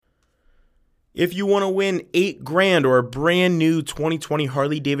If you want to win $8,000 or a brand new 2020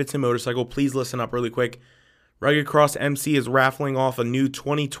 Harley Davidson motorcycle, please listen up really quick. Rugged Cross MC is raffling off a new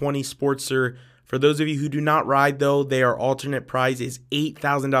 2020 Sportster. For those of you who do not ride, though, their alternate prize is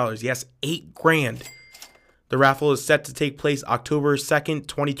 $8,000. Yes, $8,000. The raffle is set to take place October 2nd,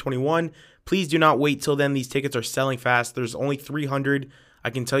 2021. Please do not wait till then. These tickets are selling fast. There's only 300.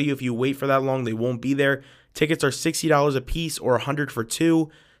 I can tell you if you wait for that long, they won't be there. Tickets are $60 a piece or $100 for two.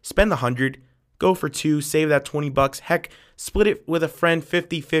 Spend the $100. Go for two. Save that $20. Heck, split it with a friend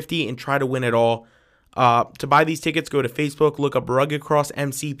 50-50 and try to win it all. To buy these tickets, go to Facebook, look up Rugged Cross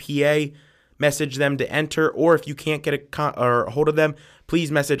MCPA, message them to enter, or if you can't get a hold of them,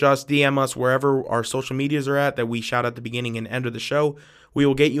 please message us, DM us wherever our social medias are at that we shout at the beginning and end of the show. We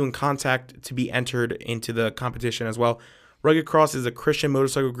will get you in contact to be entered into the competition as well. Rugged Cross is a Christian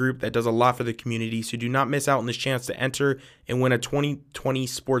motorcycle group that does a lot for the community, so do not miss out on this chance to enter and win a 2020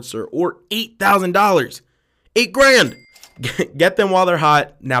 Sportster or $8,000. $8,000. Get them while they're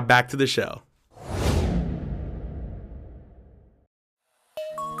hot. Now back to the show.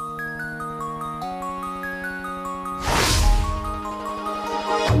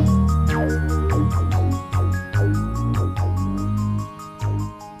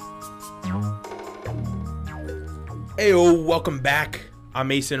 Heyo, welcome back. I'm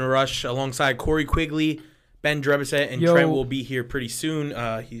Mason Rush alongside Corey Quigley, Ben Drebeset, and Trent will be here pretty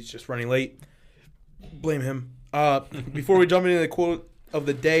soon. He's just running late. Blame him. Before we jump into the quote of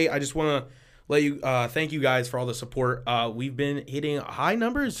the day, I just want to let you thank you guys for all the support. We've been hitting high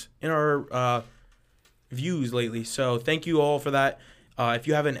numbers in our views lately, so thank you all for that. If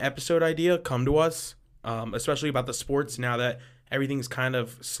you have an episode idea, come to us, especially about the sports now that everything's kind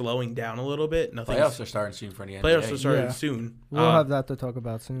of slowing down a little bit. Playoffs are starting soon for the NBA. Playoffs are starting soon. We'll have that to talk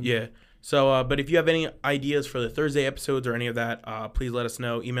about soon. Yeah. So, but if you have any ideas for the Thursday episodes or any of that, please let us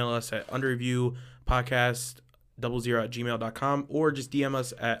know. Email us at underreviewpodcast00@gmail.com or just DM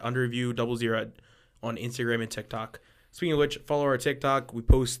us at underreview00 on Instagram and TikTok. Speaking of which, follow our TikTok. We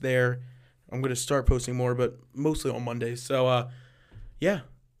post there. I'm going to start posting more, but mostly on Mondays. So, yeah.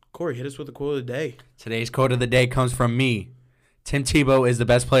 Corey, hit us with the quote of the day. Today's quote of the day comes from me. Tim Tebow is the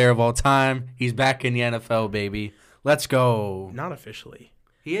best player of all time. He's back in the NFL, baby. Let's go. Not officially.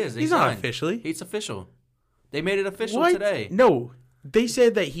 He is. He's not officially. It's official. They made it official What? today. No. They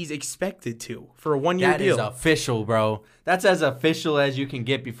said that he's expected to for a one-year deal. That is official, bro. That's as official as you can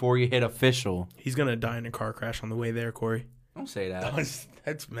get before you hit official. He's going to die in a car crash on the way there, Corey. Don't say that.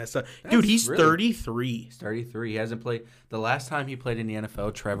 That's messed up. Dude, he's 33. He's 33. He hasn't played. The last time he played in the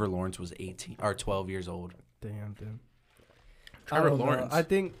NFL, Trevor Lawrence was 12 years old. Damn, dude. Trevor Lawrence.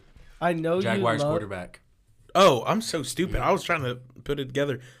 I know Jaguars quarterback. Oh, I'm so stupid. I was trying to put it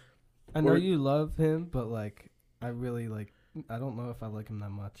together. I know you love him, but I really I don't know if I like him that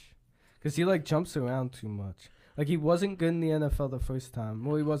much, because he jumps around too much. He wasn't good in the NFL the first time.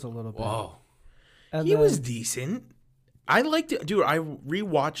 Well, he was a little bit. Whoa. And he was decent. I liked it, dude. I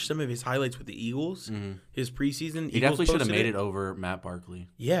rewatched some of his highlights with the Eagles. Mm-hmm. His preseason. He definitely should have made it over Matt Barkley.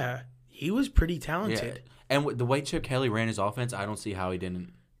 Yeah, he was pretty talented. Yeah. And the way Chip Kelly ran his offense, I don't see how he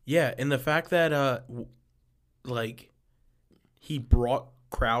didn't. Yeah, and the fact that he brought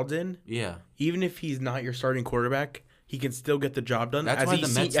crowds in. Yeah. Even if he's not your starting quarterback, he can still get the job done. That's why the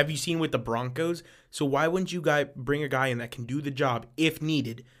Mets. Have you seen with the Broncos? So why wouldn't you bring a guy in that can do the job if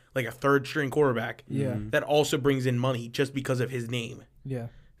needed, like a third string quarterback? Yeah. That also brings in money just because of his name. Yeah.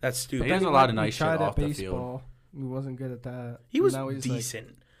 That's stupid. He does a lot of nice shit off the field. He wasn't good at that. He was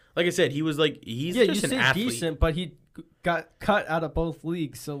decent. Like I said, he was he's just an athlete. Decent, but he got cut out of both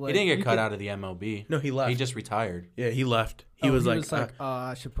leagues. So he didn't get cut out of the MLB. No, he left. He just retired. Yeah, he left. He was like,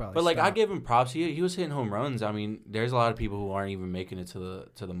 I should probably. But stop. I give him props. He was hitting home runs. I mean, there's a lot of people who aren't even making it to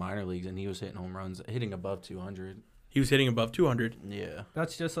the minor leagues, and he was hitting home runs, hitting above 200. He was hitting above 200. Yeah.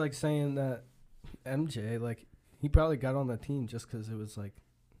 That's just like saying that MJ, he probably got on the team just because it was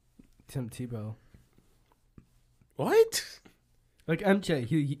Tim Tebow. What? MJ,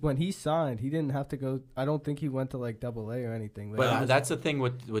 he when he signed, he didn't have to go. I don't think he went to Double-A or anything. But that's the thing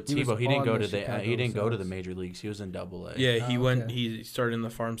with Tebow. He didn't go to the major leagues. He was in Double-A. Yeah, he went. Okay. He started in the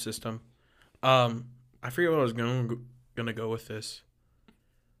farm system. I forget what I was gonna go with this.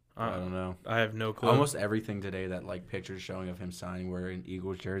 I don't know. I have no clue. Almost everything today that pictures showing of him signing were in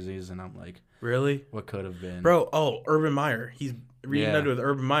Eagles jerseys, and I'm like, really? What could have been, bro? Oh, Urban Meyer. He's reunited with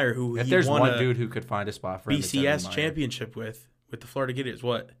Urban Meyer, who if there's one dude who could find a spot for BCS championship with the Florida Gators.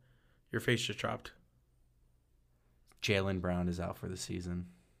 What? Your face just dropped. Jaylen Brown is out for the season.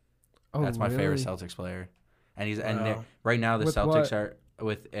 Oh, that's my favorite Celtics player, and right now the Celtics are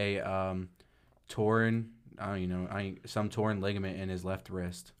with a torn some torn ligament in his left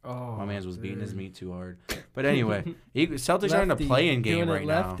wrist. Oh, My man's was beating his dude. meat too hard. But anyway, Celtics are in a play-in game Doing it right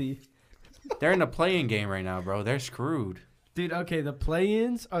now. lefty. They're in a play-in game right now, bro. They're screwed. Dude, okay, the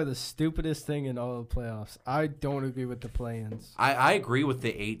play-ins are the stupidest thing in all the playoffs. I don't agree with the play-ins. I agree with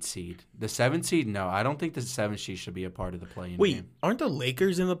the 8 seed. The 7 seed, no. I don't think the 7 seed should be a part of the play-in Wait, game. aren't the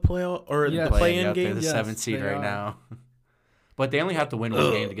Lakers in the playoff or Yeah. the play-in They're game? the Yes, 7 seed they right are. now. But they only have to win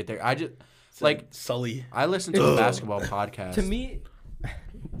one game to get there. Sully. I listen to the basketball podcast. To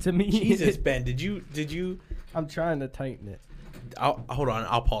me, Jesus, Ben, did you? I'm trying to tighten it. Hold on.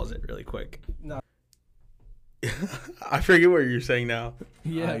 I'll pause it really quick. No. I forget what you're saying now.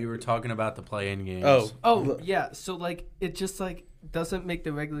 Yeah. You were talking about the play-in games. Oh, yeah. So, like, it just, like, doesn't make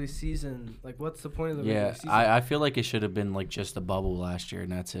the regular season. Like, what's the point of the regular Yeah, season? I feel like it should have been, like, just a bubble last year,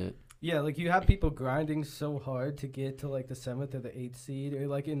 and that's it. Yeah, like, you have people grinding so hard to get to, like, the 7th or the 8th seed. Or,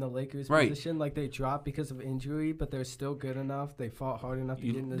 like, in the Lakers Right. position, like, they drop because of injury, but they're still good enough. They fought hard enough to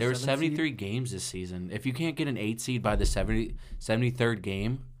get in the There were 7th 73 seed. games this season. If you can't get an 8 seed by the 73rd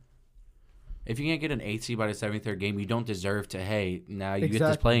game, if you can't get an 8 seed by the 73rd game, you don't deserve to, hey, now you get this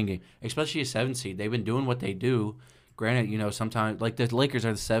Exactly. playing game. Especially a 7 seed. They've been doing what they do. Granted, sometimes, like, the Lakers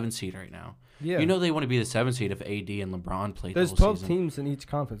are the 7 seed right now. Yeah. They want to be the 7 seed if AD and LeBron play There's the 12 whole season. teams in each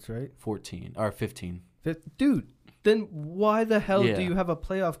conference, right? 14 or 15. Dude, then why the hell Yeah. do you have a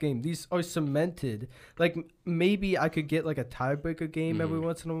playoff game? These are cemented. Like, maybe I could get, like, a tiebreaker game every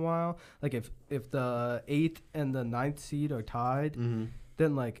once in a while. Like, if the 8th and the 9th seed are tied,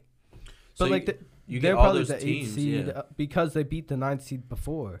 then, like... So But, like, you they're get all probably those the 8th teams, seed yeah. because they beat the 9th seed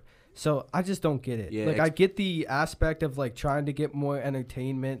before. So, I just don't get it. Yeah, like, I get the aspect of, like, trying to get more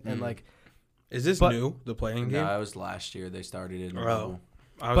entertainment and, like... Is this But- new? The playing game? No, it was last year they started it. Oh.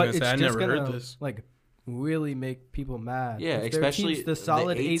 I But was gonna it's say I just never gonna, heard this. like, really make people mad. Yeah, If their especially team's the the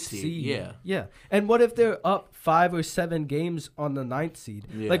solid 8th 8th seed, seed. yeah. Yeah. And what if they're up 5 or 7 games on the 9th seed?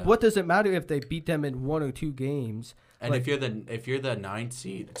 Like, Yeah. what does it matter if they beat them in 1 or 2 games? And Like- if you're the 9th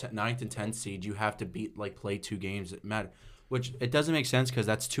seed, 9th and 10th seed, you have to play 2 games that matter. Which it doesn't make sense because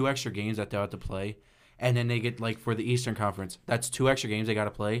that's 2 extra games that they have to play. And then they get, like, for the Eastern Conference, that's 2 extra games they got to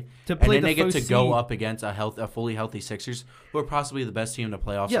play. To And play then the they get to first go seed. up against a fully healthy Sixers, who are possibly the best team in the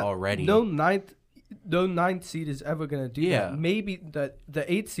playoffs Yeah, already. no 9th seed is ever going to do Yeah. that. Maybe the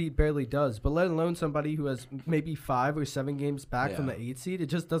 8th seed barely does, but let alone somebody who has maybe 5 or 7 games back from Yeah. the 8th seed, it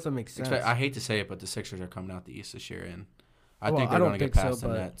just doesn't make sense. I hate to say it, but the Sixers are coming out the East this year, and I Well, think I they're don't going to get think so, past the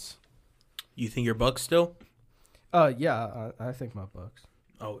but- Nets. You think your Bucks still? Yeah, I think my Bucks.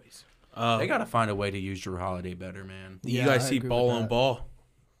 Always. They got to find a way to use Drew Holiday better, man. You Yeah, guys I see agree ball with on that. ball.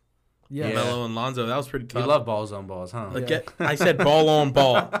 Yeah. Melo and Lonzo. That was pretty You tough. love balls on balls, huh? Like, Yeah. I said ball on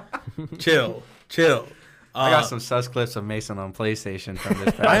ball. Chill. I got some sus clips of Mason on PlayStation from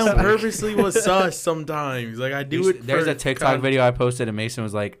this past I on week. purposely was sus sometimes. Like I do it. There's for a TikTok video I posted, and Mason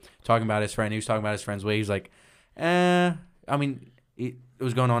was like talking about his friend. He was talking about his friend's weight. He was like, I mean, it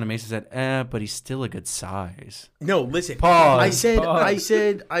was going on, and Mason said, but he's still a good size. No, listen. Pause.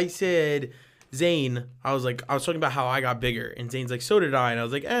 I said, Zane. I was talking about how I got bigger, and Zane's like, so did I. And I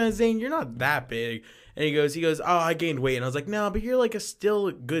was like, Zane, you're not that big. And he goes, oh, I gained weight. And I was like, no, but you're like a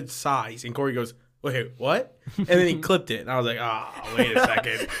still good size. And Corey goes, wait, what? And then he clipped it, and I was like, wait a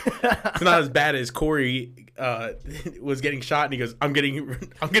second. It's not as bad as Corey was getting shot, and he goes, I'm getting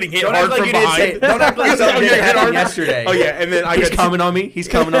hit Don't hard act like from you didn't behind. say it. Don't act like I'm something getting didn't hit happen hard. yesterday. Oh yeah, and then I He's got coming on me. He's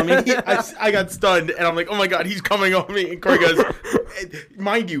coming on me. I got stunned, and I'm like, oh my god, he's coming on me. And Corey goes,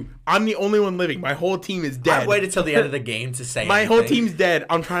 mind you, I'm the only one living. My whole team is dead. I waited till the end of the game to say My whole anything. team's dead.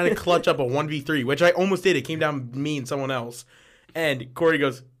 I'm trying to clutch up a 1v3, which I almost did. It came down to me and someone else. And Corey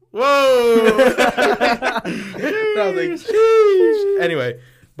goes, whoa. And I was like, sheesh. Anyway,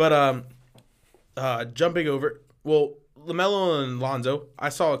 but jumping over, well, LaMelo and Lonzo, I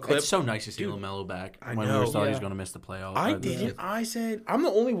saw a clip. It's so nice to see LaMelo back. I when know. we thought he was Yeah. going to miss the playoffs. I didn't. I said, I'm the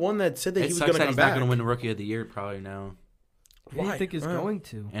only one that said that It he was sucks going to that come he's back. not going to win the Rookie of the Year probably now. Who do you Why? think he's Wow. going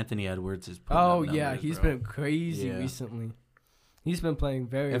to? Anthony Edwards is putting Oh, up yeah. numbers, He's bro. been crazy Yeah. recently. He's been playing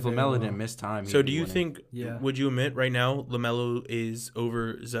very, If very LaMelo well. didn't miss time, So he'd do be you winning. think, Yeah. would you admit right now LaMelo is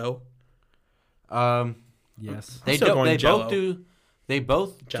over Zoe? Yes. They still don't. going They Jello. both do. They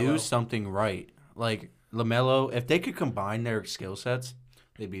both Jello. do something right. Like LaMelo, if they could combine their skill sets,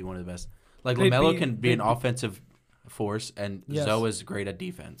 they'd be one of the best. Like They'd LaMelo be- can be an they'd be- offensive force, and Yes. Zoe is great at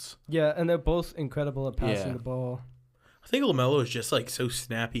defense. Yeah, and they're both incredible at passing Yeah. the ball. I think LaMelo is just like so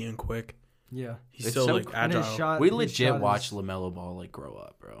snappy and quick. Yeah. He's It's so so like cool. And agile. his shot, We his legit shot watched is- LaMelo Ball like grow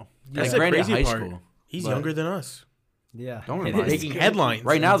up, bro. That's Like the granted, crazy high part. school. He's but younger than us. Yeah. Don't And remind me. making headlines.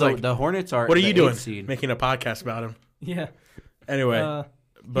 Right now, It's like, the Hornets are. what are the you doing? 8th seed. Making a podcast about him. Yeah. Anyway,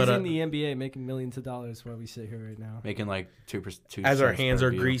 But He's in the NBA making millions of dollars while we sit here right now. Making like 2 as our cents hands per are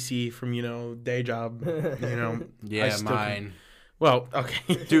view. greasy from day job, I Yeah, still mine. well,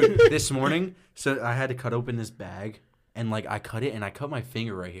 okay, Dude, this morning, so I had to cut open this bag, and like I cut it, and I cut my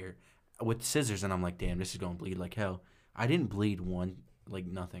finger right here with scissors, and I'm like, damn, this is gonna bleed like hell. I didn't bleed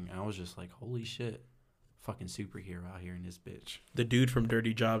nothing. I was just like, holy shit, fucking superhero out here in this bitch. the dude from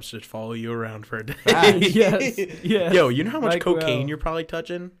Dirty Jobs should follow you around for a day. Yes. Yo, you know how much Like, cocaine well- you're probably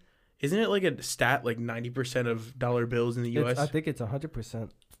touching? Isn't it like a stat like 90% of dollar bills in the U.S. I think it's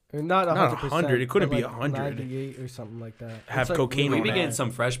 100%. Or not 100%. Not 100, it couldn't but be like 100. 98 or something like that. Have It's like cocaine We on be that. getting some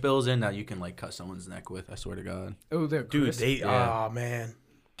fresh bills in that you can like cut someone's neck with. I swear to God. Oh, they're Dude, crisp. Yeah. oh man,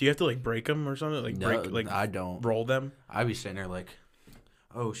 do you have to like break them or something? Like No, break, like I don't. roll them? I be sitting there like,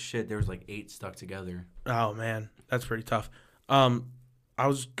 oh shit, there was like 8 stuck together. Oh man, that's pretty tough. I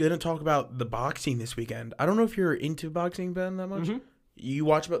was gonna talk about the boxing this weekend. I don't know if you're into boxing, Ben, that much. Mhm. You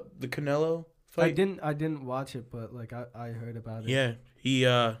watch about the Canelo fight? I didn't watch it, but like I heard about it. Yeah,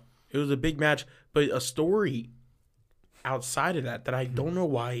 it was a big match, but a story outside of that I don't know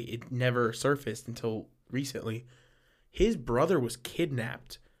why it never surfaced until recently. His brother was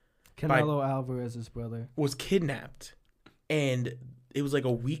kidnapped. Canelo Alvarez's brother. And it was like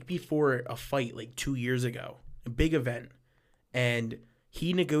a week before a fight, like 2 years ago, a big event, and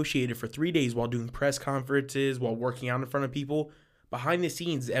he negotiated for 3 days while doing press conferences, while working out in front of people. Behind the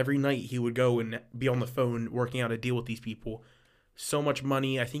scenes, every night he would go and be on the phone working out a deal with these people. So much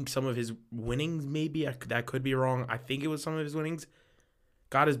money. I think some of his winnings, maybe, that could be wrong. I think it was some of his winnings.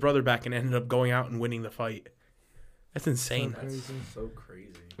 Got his brother back and ended up going out and winning the fight. That's insane. So crazy. So crazy.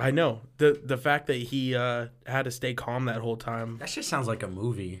 I know. The fact that he had to stay calm that whole time. That shit sounds like a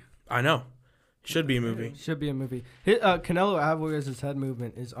movie. I know. Should be a movie. Should be a movie. Canelo Alvarez's head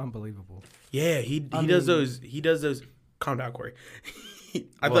movement is unbelievable. Yeah, he does those. Calm down, Corey.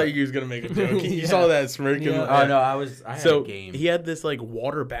 I What? thought you was gonna make a joke. You Yeah. saw that smirk. Yeah. Oh no, I had So a game. he had this like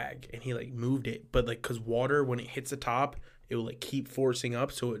water bag and he like moved it, but like because water when it hits the top, it will like keep forcing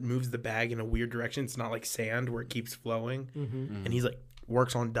up, so it moves the bag in a weird direction. It's not like sand where it keeps flowing. Mm-hmm. And he's like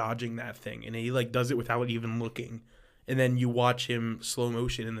works on dodging that thing, and he like does it without even looking. And then you watch him slow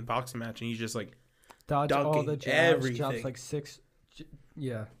motion in the boxing match, and he's just like, Dodge all Dunking the jabs. everything. Drops like 6.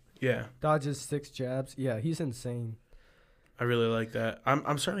 Yeah. yeah, Dodges 6 jabs. Yeah, he's insane. I really like that.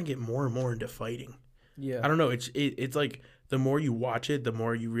 I'm starting to get more and more into fighting. Yeah. I don't know. It's like the more you watch it, the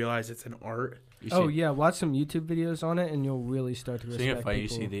more you realize it's an art. You Oh see- yeah, watch some YouTube videos on it, and you'll really start to Speaking respect of fight, you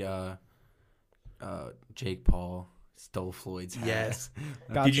people. see the Jake Paul stole Floyd's hat. Yes.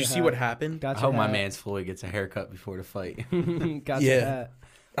 Gotcha Did you see hat. what happened? I Gotcha hope my hat. man's Floyd gets a haircut before the fight. Gotcha Yeah. hat.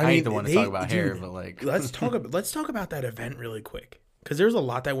 I ain't the one to they- talk about hair, dude, but like, let's talk about that event really quick, because there's a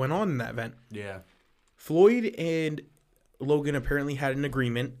lot that went on in that event. yeah, Floyd and Logan apparently had an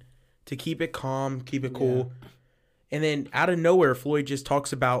agreement to keep it calm, keep it cool. And then out of nowhere, Floyd just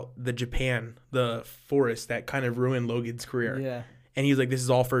talks about the forest that kind of ruined Logan's career. Yeah. And he was like, this is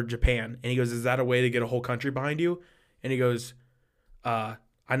all for Japan. And he goes, is that a way to get a whole country behind you? And he goes, I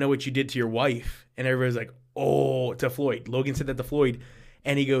know what you did to your wife. And everybody's like, oh, to Floyd. Logan said that to Floyd.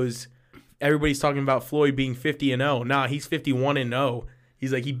 And he goes, everybody's talking about Floyd being 50-0. Nah, he's 51-0.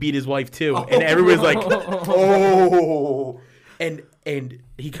 He's like, he beat his wife too. And everybody's like, oh. And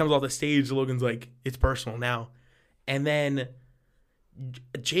he comes off the stage. Logan's like, it's personal now. And then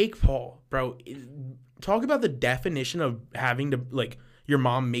Jake Paul, bro, talk about the definition of having to, like, your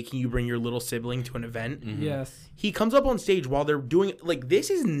mom making you bring your little sibling to an event. Mm-hmm. Yes. He comes up on stage while they're doing, like, this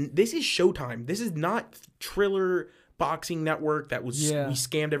is Showtime. This is not Triller Boxing Network that was Yeah. we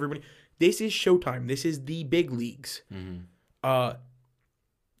scammed everybody. This is Showtime. This is the big leagues. Mm-hmm.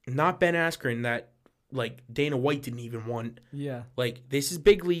 Not Ben Askren that, like, Dana White didn't even want. Yeah. Like, this is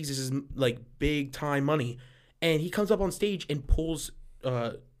big leagues. This is, like, big time money. And he comes up on stage and pulls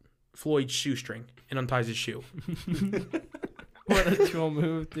Floyd's shoestring and unties his shoe. What a troll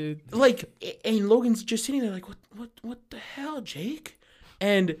move, dude. Like, and Logan's just sitting there like, what the hell, Jake?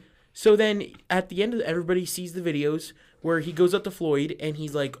 And so then at the end of everybody sees the videos where he goes up to Floyd and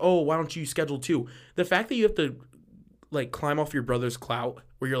he's like, oh, why don't you schedule two? The fact that you have to, like, climb off your brother's clout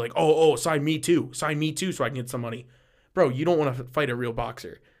where you're like, oh, sign me too so I can get some money. Bro, you don't want to fight a real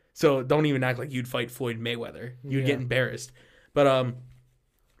boxer. So don't even act like you'd fight Floyd Mayweather. You'd get embarrassed. But,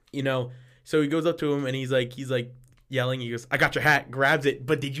 you know, so he goes up to him and he's like yelling. He goes, I got your hat, grabs it.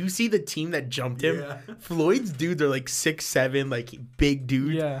 But did you see the team that jumped him? Yeah. Floyd's dudes are like 6'7", like big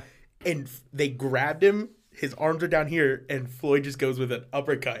dudes. Yeah. And they grabbed him. His arms are down here. And Floyd just goes with an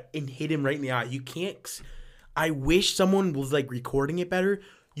uppercut and hit him right in the eye. You can't. I wish someone was like recording it better.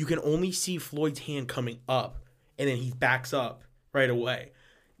 You can only see Floyd's hand coming up. And then he backs up right away.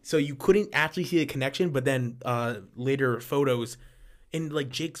 So you couldn't actually see the connection, but then later photos, and like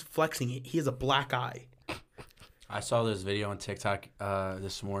Jake's flexing, he has a black eye. I saw this video on TikTok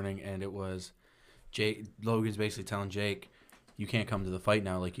this morning, and it was Logan's basically telling Jake, you can't come to the fight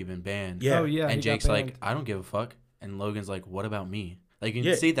now, like you've been banned. Yeah. Oh, yeah. And Jake's like, I don't give a fuck. And Logan's like, what about me? Like, you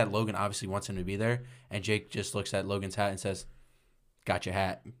can see that Logan obviously wants him to be there, and Jake just looks at Logan's hat and says, got your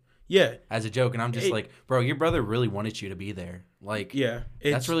hat. Yeah. As a joke, and I'm just like, bro, your brother really wanted you to be there. Like, yeah,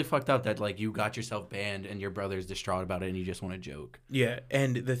 that's really fucked up that, like, you got yourself banned and your brother's distraught about it and you just want to joke. Yeah,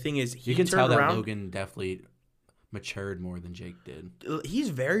 and the thing is, you can tell that Logan definitely matured more than Jake did. He's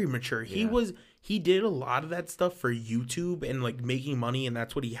very mature. Yeah. He did a lot of that stuff for YouTube and, like, making money, and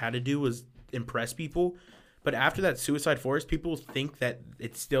that's what he had to do was impress people. But after that Suicide Forest, people think that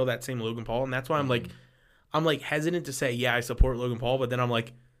it's still that same Logan Paul, and that's why I'm like hesitant to say, yeah, I support Logan Paul, but then I'm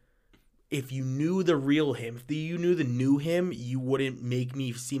like, if you knew the real him, if you knew the new him, you wouldn't make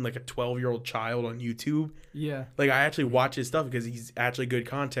me seem like a 12-year-old child on YouTube. Yeah. Like, I actually watch his stuff because he's actually good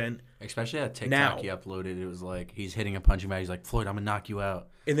content. Especially that TikTok he uploaded. It was like, he's hitting a punching bag. He's like, Floyd, I'm going to knock you out.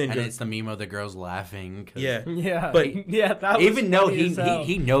 And it's the meme of the girls laughing. Yeah. Yeah. But yeah, that was even though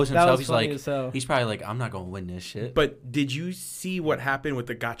he knows himself, he's like, he's probably like, I'm not going to win this shit. But did you see what happened with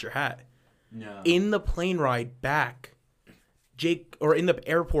the Got Your Hat? No. In the plane ride back, in the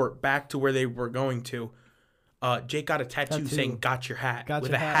airport back to where they were going to, Jake got a tattoo saying "Got Your Hat"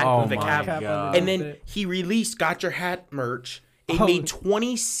 with a hat with a cap, and then he released "Got Your Hat" merch. It made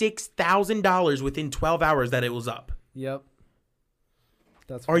 $26,000 within 12 hours that it was up. Yep.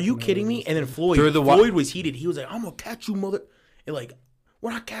 Are you kidding me? And then Floyd was heated. He was like, "I'm gonna catch you, mother!" And like,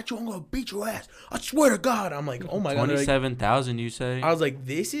 when I catch you, I'm gonna beat your ass. I swear to God. I'm like, oh my God. 27,000, you say? I was like,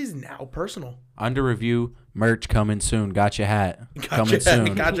 this is now personal. Under review, merch coming soon. Got your hat.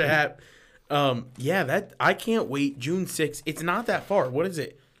 Soon. Got your hat. Yeah, that I can't wait. June 6th. It's not that far. What is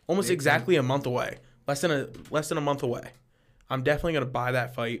it? Almost exactly a month away. Less than a month away. I'm definitely gonna buy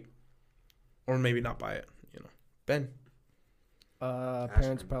that fight, or maybe not buy it. You know, Ben.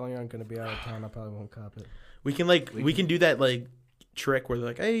 Parents probably aren't gonna be out of town. I probably won't cop it. We can do that like trick where they're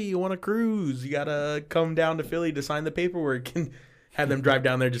like, hey, you want to cruise, you gotta come down to Philly to sign the paperwork, and have them drive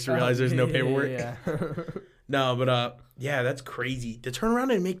down there just to realize there's no paperwork. Yeah. No, but yeah, that's crazy to turn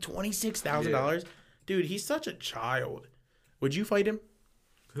around and make $26,000. Dude, he's such a child. Would you fight him?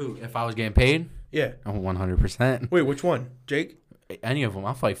 Who? If I was getting paid? Yeah. Oh, 100%. Wait, which one? Jake? Any of them.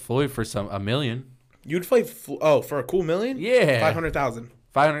 I'll fight Floyd for $1 million. You'd fight for a cool $1 million? Yeah. 500,000.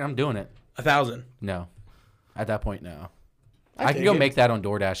 500. I'm doing it. 1,000. No. At that point, no. I can go make that on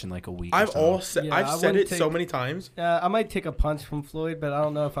DoorDash in like a week. I've said it so many times. I might take a punch from Floyd, but I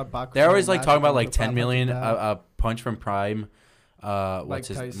don't know if I box. They're always like talking about like 10 million a punch from Prime. Mike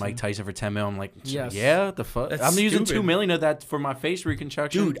Tyson for 10 million. I'm like, yes. Yeah, the fuck. I'm using 2 million of that for my face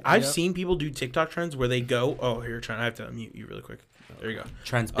reconstruction. Dude, I've seen people do TikTok trends where they go. Oh, here, I have to unmute you really quick. There you go.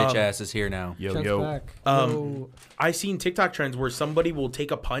 Trent's bitch ass is here now. Yo. I've seen TikTok trends where somebody will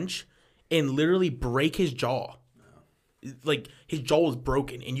take a punch and literally break his jaw. Like, his jaw was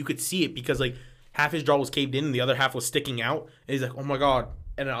broken, and you could see it because, like, half his jaw was caved in and the other half was sticking out. And he's like, oh, my God.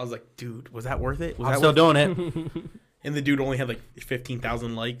 And I was like, dude, was that worth it? I'm still doing it. And the dude only had, like,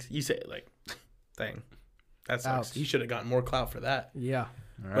 15,000 likes. You say, like, dang. That sucks. Ouch. He should have gotten more clout for that. Yeah.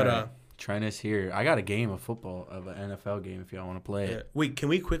 All right. But, Trent is here. I got a game of football, of an NFL game if y'all want to play it. Wait, can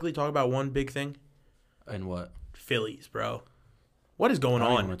we quickly talk about one big thing? And what? Phillies, bro. What is going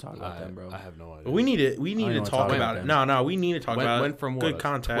on? I don't want to talk about them, bro. I have no idea. We need to talk about it. No, we need to talk about it. Went from good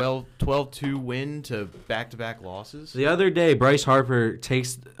contact. 12-2 win to back-to-back losses. The other day, Bryce Harper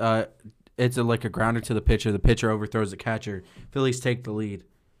takes it's like a grounder to the pitcher. The pitcher overthrows the catcher. Phillies take the lead,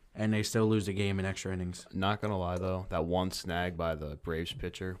 and they still lose the game in extra innings. Not gonna lie though, that one snag by the Braves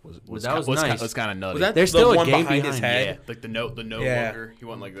pitcher was nice. Was kind of nutty. Was that There's still one a game behind his head? Yeah, like the no looker. He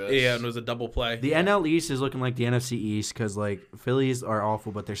went like this. Yeah, and it was a double play. The NL East is looking like the NFC East because like Phillies are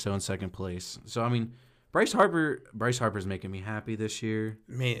awful, but they're still in second place. So I mean, Bryce Harper's making me happy this year.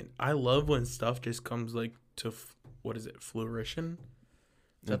 Man, I love when stuff just comes like to what is it? Flourishing?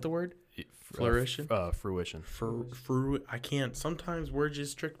 Is that the word? Flourishing? Fruition. I can't. Sometimes words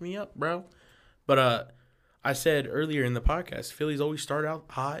just trick me up, bro. But I said earlier in the podcast, Phillies always start out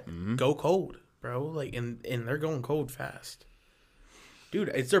hot, go cold, bro. Like and they're going cold fast. Dude,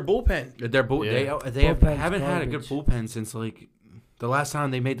 it's their bullpen. They haven't had a good bullpen since like the last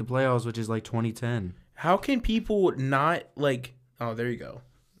time they made the playoffs, which is like 2010. How can people not like? Oh, there you go.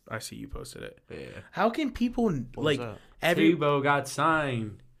 I see you posted it. Yeah. How can people Tebow got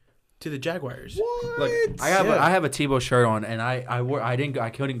signed to the Jaguars? What? Like, I have a Tebow shirt on, and I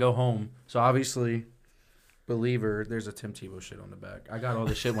couldn't go home, so obviously. Believer. There's a Tim Tebow shit on the back. I got all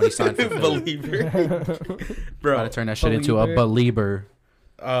the shit when he signed for Philly. Believer. Bro. Gotta turn that shit into a believer.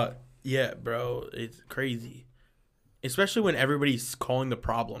 Yeah, bro. It's crazy. Especially when everybody's calling the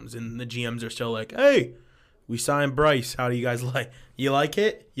problems and the GMs are still like, hey, we signed Bryce. How do you guys like? You like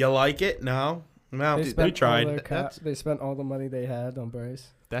it? You like it? No. They tried. They spent all the money they had on Bryce.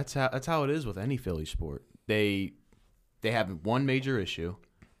 That's how it is with any Philly sport. They have one major issue,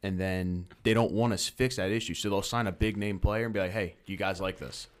 and then they don't want to fix that issue, so they'll sign a big name player and be like, "Hey, do you guys like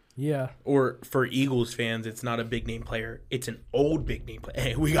this?" Yeah. Or for Eagles fans, it's not a big name player; it's an old big name player.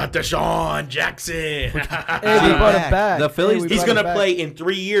 Hey, we got Deshaun Jackson. Hey, we brought it back. The Phillies. He's gonna play in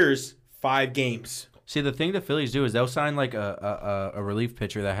 3 years, 5 games. See, the thing the Phillies do is they'll sign like a relief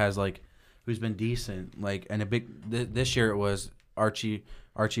pitcher that has like who's been decent, like, and this year it was Archie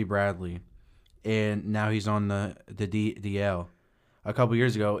Bradley, and now he's on the DL. A couple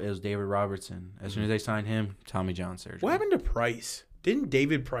years ago it was David Robertson. As soon as they signed him, Tommy John surgery. What happened to Price? Didn't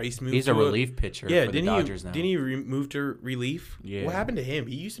David Price move? He's a relief pitcher. Yeah, for the Dodgers now. Didn't he move to relief? Yeah. What happened to him?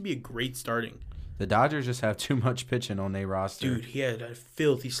 He used to be a great starting. The Dodgers just have too much pitching on their roster. Dude, he had a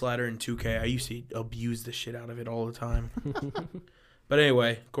filthy slider in 2K. I used to abuse the shit out of it all the time. But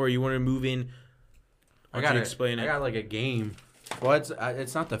anyway, Corey, you want to move in? I got explain it. I got like a game. Well,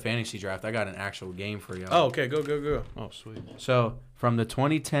 it's not the fantasy draft. I got an actual game for you. Oh, okay. Go. Oh, sweet. So from the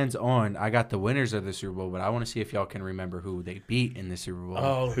 2010s on, I got the winners of the Super Bowl, but I want to see if y'all can remember who they beat in the Super Bowl.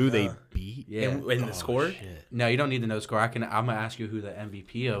 Oh, Who they beat? Yeah. And the score? Shit. No, you don't need to know the score. I'm gonna ask you who the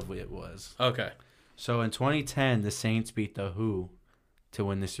MVP of it was. Okay. So in 2010, the Saints beat the Who to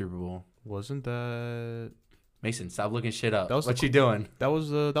win the Super Bowl. Wasn't that? Mason, stop looking shit up. That was What you doing? That was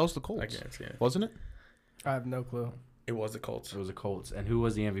the Colts. I can't see it. Wasn't it? I have no clue. It was the Colts. It was the Colts. And who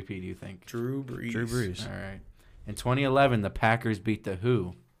was the MVP? Do you think? Drew Brees. Drew Brees. All right. In 2011, the Packers beat the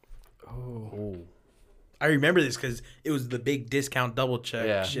Who. Oh. I remember this because it was the big discount double check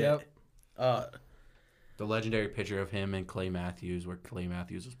Yeah. shit. Yep. The legendary picture of him and Clay Matthews, where Clay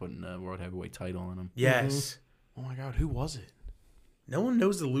Matthews was putting the World Heavyweight title on him. Yes. Oh my God, who was it? No one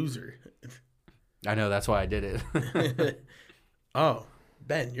knows the loser. I know, that's why I did it. Oh,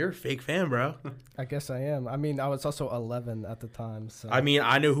 Ben, you're a fake fan, bro. I guess I am. I mean, I was also 11 at the time. So I mean,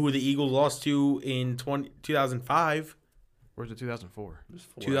 I know who the Eagles lost to in 2005. Where's it? 2004. It was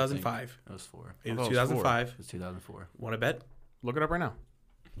 4. 2005. It was 4. It Oh, was it was 2005. It was 2004. Want to bet? Look it up right now.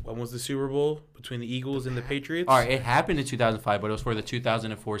 When was the Super Bowl between the Eagles and the Patriots? All right, it happened in 2005, but it was for the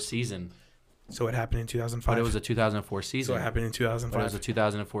 2004 season. So it happened in 2005. But it was a 2004 season. So it happened in But it was 2005. a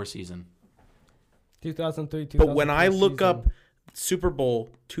 2004 season. 2003, 2004 But when I look season. up Super Bowl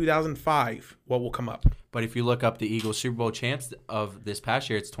 2005, what will come up? But if you look up the Eagles Super Bowl champs of this past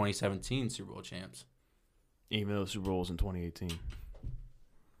year, it's 2017 Super Bowl champs. Even though the Super Bowl was in 2018.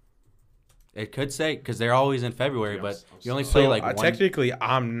 It could say, because they're always in February, Yeah, but I'm you only So play like one. technically,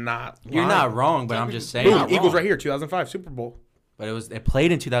 I'm not. You're lying. not wrong, but I'm just saying. Boom, Not Eagles wrong. right here, 2005 Super Bowl. But it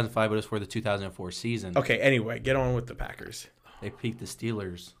played in 2005, but it was for the 2004 season. Okay, anyway, get on with the Packers. They beat the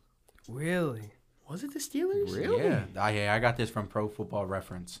Steelers. Really? Was it the Steelers? Yeah, I got this from Pro Football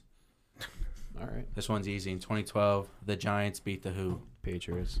Reference. All right. This one's easy. In 2012, the Giants beat the Who,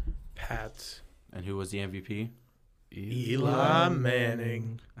 Patriots. Pats. and who was the MVP? Eli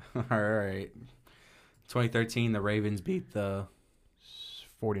Manning. All right. 2013, the Ravens beat the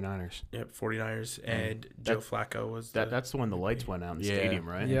 49ers. Yep, 49ers. And Joe Flacco was the... That's the one the lights went out in the Yeah. stadium,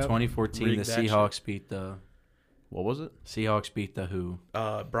 right? Yeah. 2014, the Rigged that Seahawks beat the What was it? Who.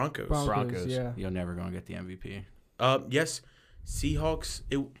 Broncos. Broncos. Yeah. You're never gonna get the MVP. Yes, Seahawks.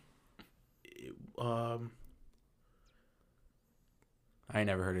 I ain't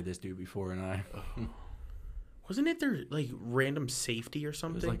never heard of this dude before, and I Wasn't it their like random safety or it was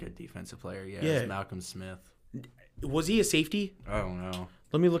something? like a defensive player. Yeah, Yeah. It was Malcolm Smith. Was he a safety? I don't know.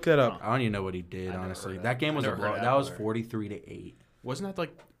 Let me look that up. I don't even know what he did. I never Honestly, heard of that game I was a never heard blow. of That that was player. 43-8. Wasn't that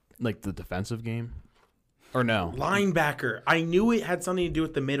like the defensive game? Or no? Linebacker. I knew it had something to do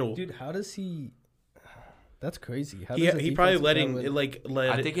with the middle. Dude, how does he? That's crazy. How he does a probably defensive let guy him win?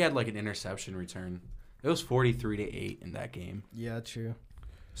 I think he had like an interception return. It was 43-8 in that game. Yeah, true.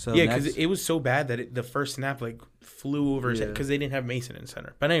 So Yeah, because next- it was so bad that the first snap like flew over his head Yeah. because they didn't have Mason in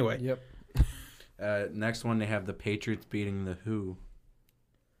center. But anyway, Yep. next one they have the Patriots beating the Who.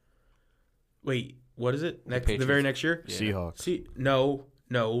 wait, what is it? The Patriots. very next year? Yeah. Seahawks. See, no,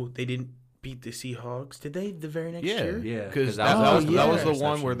 they didn't beat the Seahawks, did they? The very next Yeah, year? Yeah, because that that, was- was, that that was was the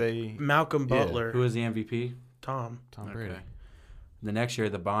one interception. where they Malcolm Yeah. Butler, Who was the MVP? Tom Tom Brady. Okay. The next year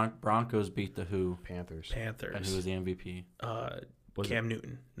the Broncos beat the Who, Panthers. and who Panthers, was the MVP? Was Cam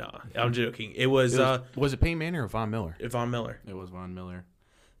Newton. No, I'm joking. It was, was it Peyton Manning or Von Miller? Von Miller. It was Von Miller.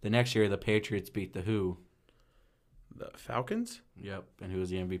 The next year the Patriots beat the Who. The Falcons? Yep. And who was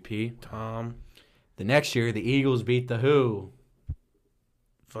the MVP? Tom. The next year, the Eagles beat the who?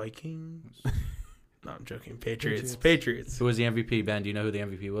 Vikings? No, I'm joking. Patriots. Who was the MVP, Ben? Do you know who the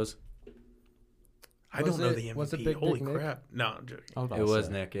MVP was? I don't know the MVP. Was it Big Holy Dick Nick? crap. No, I'm joking. It was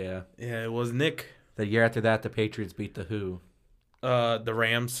Nick, yeah. Yeah, it was Nick. The year after that, the Patriots beat the who? The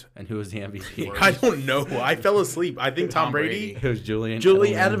Rams. And who was the MVP? I don't know. I fell asleep. I think Tom Brady. It was Julian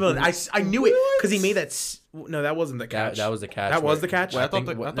Edelman. I knew it because he made that. No, that wasn't the catch. That was the catch. That was the catch? Wait, I thought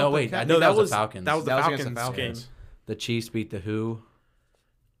that was the Falcons. That was the That was Falcons, against the Falcons. game. The Chiefs beat the who?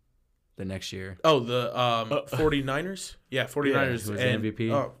 The next year. Oh, the 49ers? Yeah, 49ers. who was the and,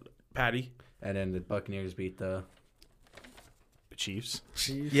 MVP? Oh, Patty. And then the Buccaneers beat the Chiefs.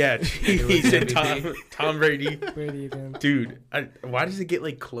 Yeah, Chiefs and Tom Brady. Brady again. Dude, why does it get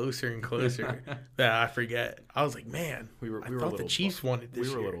like closer and closer? Yeah, I forget. I was like, man, We were I a thought the little Chiefs wanted this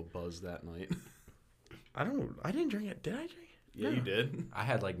We were year. a little buzzed that night. I didn't drink it. Did I drink it? Yeah, you did. I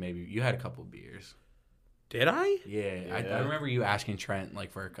had like maybe you had a couple beers. Did I? Yeah. I Yeah. remember you asking Trent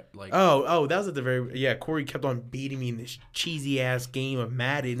like for like Oh, that was at the very. Yeah, Corey kept on beating me in this cheesy ass game of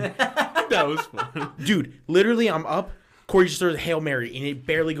Madden. That was fun. Dude, literally, I'm up. Corey just throws a Hail Mary, and it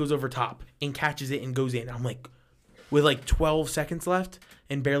barely goes over top and catches it and goes in. I'm like, with like 12 seconds left,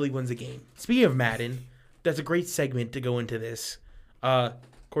 and barely wins the game. Speaking of Madden, that's a great segment to go into this.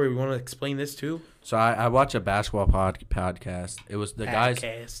 Corey, we want to explain this too? So I watched a basketball podcast. It was the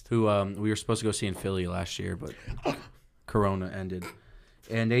guys who we were supposed to go see in Philly last year, but Corona ended.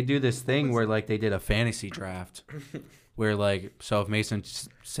 And they do this thing where like they did a fantasy draft, where like so if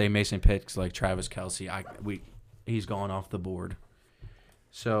Mason picks like Travis Kelce, he's gone off the board.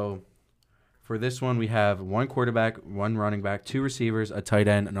 So for this one, we have one quarterback, one running back, two receivers, a tight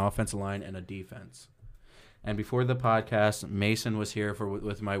end, an offensive line, and a defense. And before the podcast, Mason was here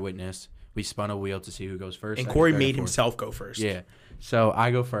with my witness. We spun a wheel to see who goes first. And second, Corey third, made fourth. himself go first. Yeah. So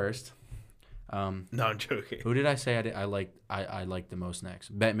I go first. No, I'm joking. Who did I say I liked the most next?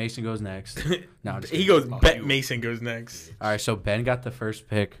 Bet Mason goes next. No, I'm just He kidding. goes, Bet Mason goes next. All right, so Ben got the first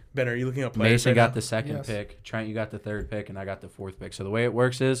pick. Ben, are you looking up players Mason right got now? the second Yes. pick. Trent, you got the third pick, and I got the fourth pick. So the way it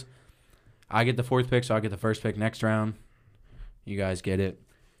works is I get the fourth pick, so I get the first pick next round. You guys get it.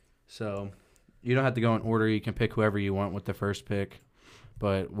 So you don't have to go in order. You can pick whoever you want with the first pick.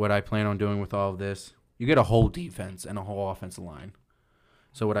 But what I plan on doing with all of this, you get a whole defense and a whole offensive line.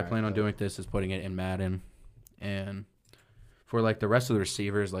 So what I plan on doing with this is putting it in Madden. And for like the rest of the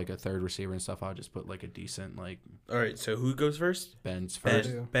receivers, like a third receiver and stuff, I'll just put like a decent like All right, so who goes first? Ben's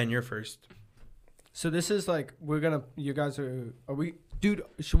first. Ben, you're first. So this is like you guys are we, dude?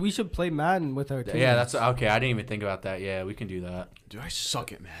 We should play Madden with our team. Yeah, that's okay. I didn't even think about that. Yeah, we can do that. Dude, I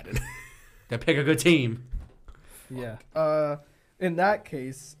suck at Madden. Then pick a good team. Yeah. In that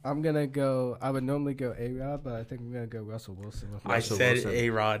case, I'm gonna go. I would normally go A-Rod, but I think I'm gonna go Russell Wilson. With I Russell said Wilson.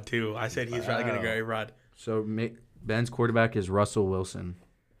 A-Rod, too. I said he's probably going to go A-Rod. So Ben's quarterback is Russell Wilson.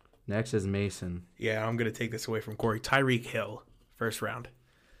 Next is Mason. Yeah, I'm going to take this away from Corey. Tyreek Hill, first round.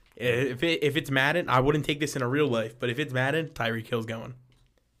 If it's Madden, I wouldn't take this in a real life, but if it's Madden, Tyreek Hill's going.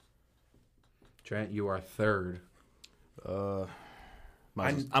 Trent, you are third. I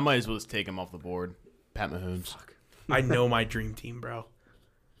might as well just take him off the board. Pat Mahomes. I know my dream team, bro.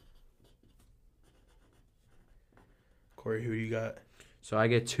 Corey, who you got? So I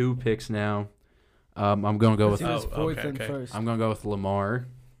get 2 picks now. I'm gonna go with He was fourth okay, and okay. first. I'm gonna go with Lamar,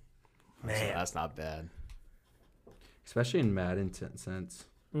 Man. That's not bad. especially in Madden sense.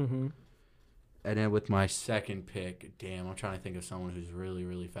 Mm-hmm. And then with my second pick, damn, I'm trying to think of someone who's really,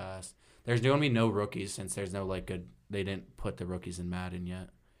 really fast. There's going to be no rookies since there's no like good. They didn't put the rookies in Madden yet.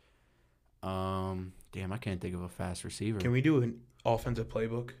 Damn, I can't think of a fast receiver. Can we do an offensive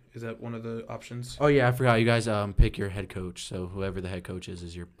playbook? Is that one of the options? Oh yeah, I forgot. You guys pick your head coach. So whoever the head coach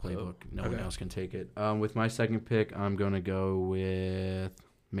is your playbook. No one okay. else can take it. With my second pick, I'm gonna go with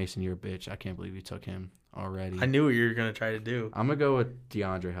Mason. You're a bitch. I can't believe you took him already. I knew what you were going to try to do. I'm gonna go with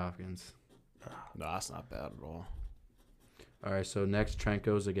DeAndre Hopkins. No, that's not bad at all. All right. So next, Trent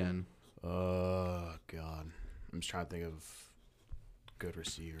goes again. Oh, God. I'm just trying to think of good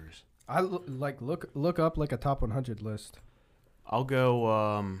receivers. I look up like a top 100 list. I'll go,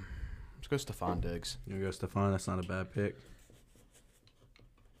 let's go Stephon Diggs. You go Stephon. That's not a bad pick.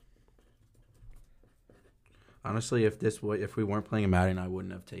 Honestly, if we weren't playing Madden, I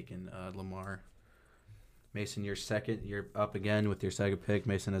wouldn't have taken Lamar. Mason, you're second. You're up again with your second pick.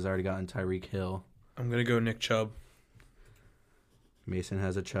 Mason has already gotten Tyreek Hill. I'm going to go Nick Chubb. Mason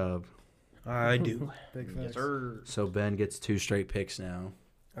has a Chubb. I do. Big Yes, facts. sir. So Ben gets 2 straight picks now.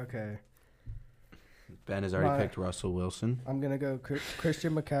 Okay. Ben has already picked Russell Wilson. I'm gonna go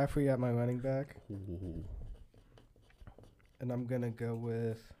Christian McCaffrey at my running back. And I'm gonna go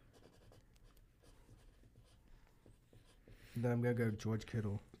with. Then I'm gonna go George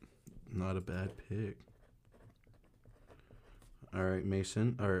Kittle. Not a bad pick. All right,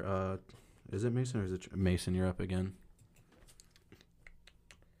 Mason. Or is it Mason or is it Mason? You're up again.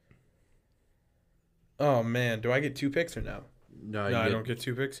 Oh man, do I get 2 picks or no? No, I don't get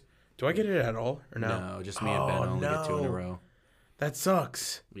 2 picks. Do I get it at all or no? No, just me and Ben only get 2 in a no. row. That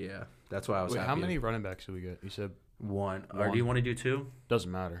sucks. Yeah, that's why I was Wait, happy. how many running backs do we get? You said 1. Or One. do you want to do 2?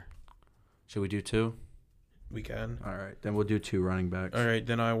 doesn't matter. Should we do 2? We can. All right, then we'll do 2 running backs. All right,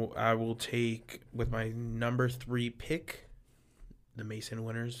 then I will take with my number 3 pick. The Mason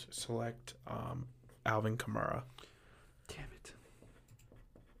winners select Alvin Kamara. Damn it.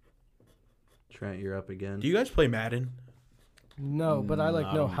 Trent, you're up again. Do you guys play Madden? No, but I like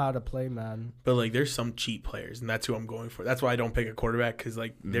No. know how to play, man. But like, there's some cheat players, and that's who I'm going for. That's why I don't pick a quarterback because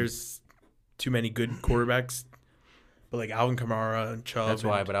like there's too many good quarterbacks. But like Alvin Kamara and Chubb. That's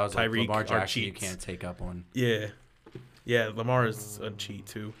why, and but I was like, Tyreek Lamar are Jackson, you cheats. can't take up on. Yeah, Lamar is a cheat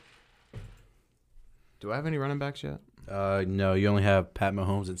too. Do I have any running backs yet? No, you only have Pat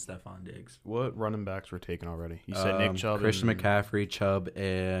Mahomes and Stephon Diggs. What running backs were taken already? You said Nick Chubb, Christian and McCaffrey, Chubb,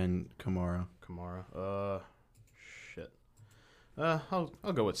 and Kamara. Kamara. Shit. I'll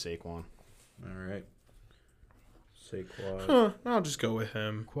go with Saquon. All right. Saquon. Huh, I'll just go with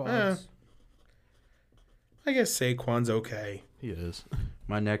him. Quads. I guess Saquon's okay. He is.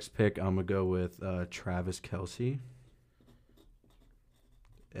 My next pick, I'm going to go with Travis Kelce.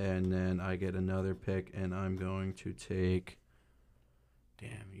 And then I get another pick, and I'm going to take...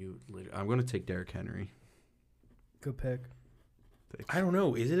 I'm going to take Derrick Henry. Good pick. I don't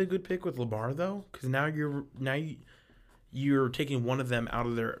know. Is it a good pick with Lamar though? Because now you're taking one of them out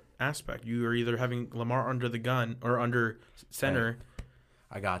of their aspect. You are either having Lamar under the gun or under center,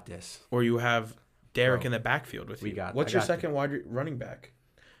 I got this. or you have Derrick Bro, in the backfield with we you. got- What's I your got second wide running back?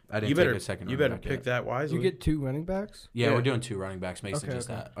 I didn't You better take a second You running better back pick yet. that wisely. You get 2 running backs? Yeah, Yeah. we're doing 2 running backs. Mason Okay, just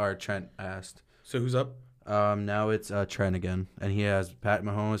okay. or Trent asked. So who's up? Now it's Trent again, and he has Pat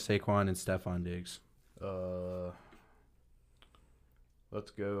Mahomes, Saquon, and Stephon Diggs. Let's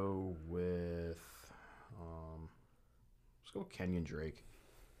go with Kenyon Drake.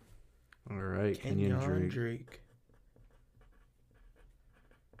 All right, Kenyon Drake.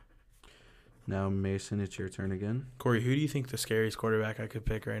 Now Mason, it's your turn again. Corey, who do you think the scariest quarterback I could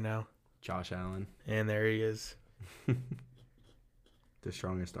pick right now? Josh Allen, And there he is. the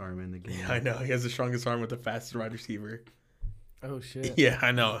strongest arm in the game. Yeah, I know. He has the strongest arm with the fastest wide receiver. Oh, shit. Yeah,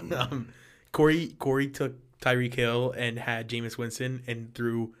 I know. Corey took Tyreek Hill and had Jameis Winston and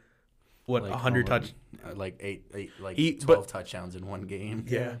threw Like 100 touch. like eight, 12 12 touchdowns in one game.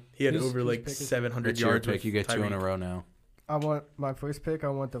 Yeah, he had Who's- over whose like pick is- 700 It's your yards. pick. with You get 2 in a Tyreek. row now. I want my first pick. I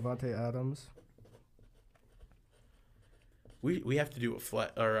want Devontae Adams. We have to do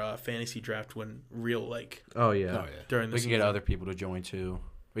a fantasy draft when real like Oh yeah. during the We can season. get other people to join too.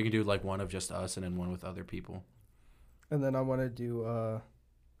 We can do like one of just us and then one with other people. And then I want to do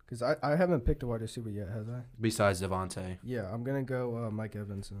because I haven't picked a wide receiver yet, has I? Besides Devontae. Yeah, I'm gonna go Mike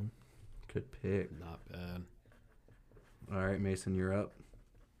Evans then. Good pick. Not bad. All right, Mason, you're up.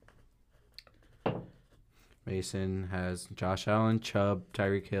 Mason has Josh Allen, Chubb,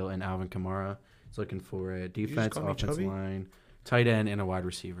 Tyreek Hill, and Alvin Kamara. He's looking for a defense, call me offensive Chubby? line, tight end, and a wide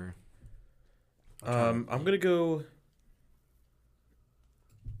receiver. I'm gonna go.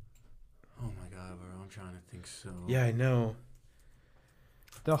 Oh my God, bro! I'm trying to think so. Yeah, I know.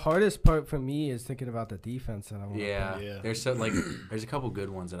 The hardest part for me is thinking about the defense that I want. Yeah. Yeah. There's there's a couple good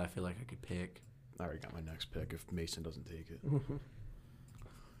ones that I feel like I could pick. I already got my next pick if Mason doesn't take it.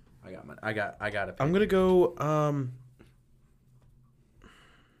 I got a pick. I'm gonna go.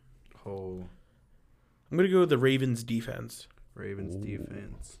 Oh, I'm gonna go with the Ravens defense. Ravens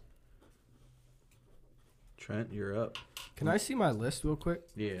defense. Trent, you're up. Can I see my list real quick?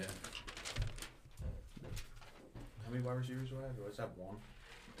 Yeah. How many wide receivers do I have? Do I just have one?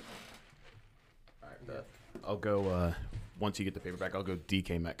 All right, I'll go. Once you get the paperback, I'll go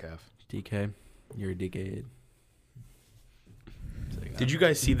DK Metcalf. DK, you're a DK. Did you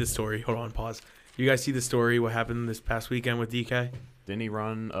guys see the story? Hold on, pause. You guys see the story? What happened this past weekend with DK? Didn't he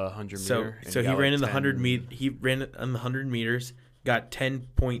run 100 So meter? and he got, ran like, in the 10 He ran it on the 100 meters, got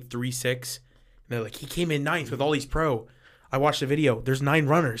 10.36. And they're like, he came in ninth with all these pro. I watched the video. There's 9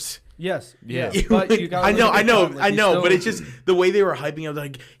 runners. Yes. Yeah. But you gotta I know, look at the time, like, I he's know. still- But it's just the way they were hyping up.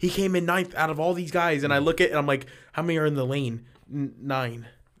 Like he came in ninth out of all these guys, and I look at it and I'm like, how many are in the lane? 9.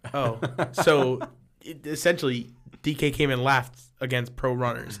 Oh, so essentially DK came in last against pro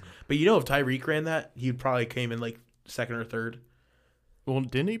runners. But if Tyreek ran that, he'd probably came in like second or third. Well,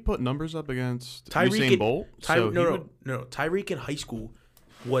 didn't he put numbers up against Tyreek Usain and- Bolt? No. Tyreek in high school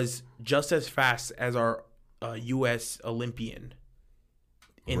was just as fast as our U.S. Olympian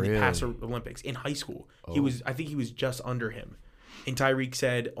in the past Olympics in high school. I think he was just under him. And Tyreek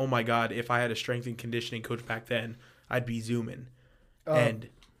said, "Oh my God, if I had a strength and conditioning coach back then, I'd be zooming." And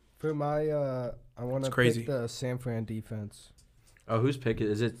for my, I want to pick the San Fran defense. Oh, whose pick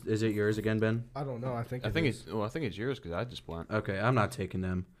is it? Is it yours again, Ben? I don't know. I think it's yours because I just went. Okay, I'm not taking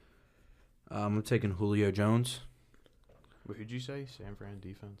them. I'm taking Julio Jones. What did you say? San Fran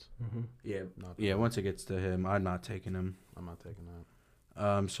defense? Mm-hmm. Yeah. Once it gets to him, I'm not taking him. I'm not taking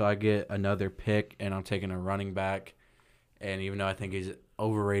that. So I get another pick, and I'm taking a running back. And even though I think he's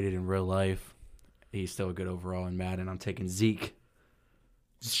overrated in real life, he's still a good overall in Madden. I'm taking Zeke.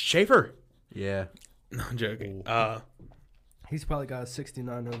 Schaefer. Yeah. No, I'm joking. He's probably got a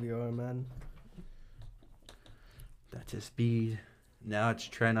 69 OVR, man. That's his speed. Now it's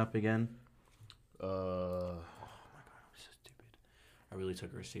Trent up again. Oh my God, I'm so stupid. I really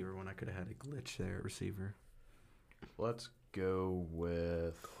took a receiver when I could have had a glitch there at receiver. Let's go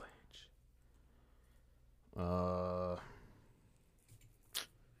with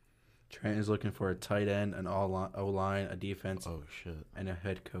Trent is looking for a tight end, an O-line, a defense, shit, and a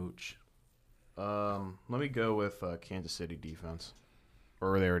head coach. Let me go with Kansas City defense.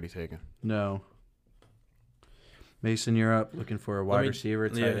 Or were they already taken? No. Mason, you're up. Looking for a wide receiver,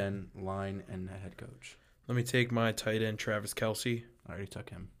 tight end, line, and a head coach. Let me take my tight end, Travis Kelce. I already took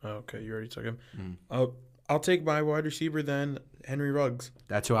him. Oh, okay, you already took him. Mm. I'll take my wide receiver then, Henry Ruggs.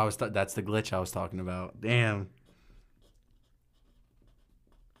 That's who I was. That's the glitch I was talking about. Damn.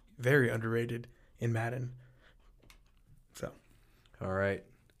 Very underrated in Madden. So. All right.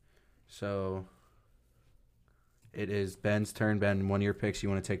 So. It is Ben's turn. Ben, one of your picks. You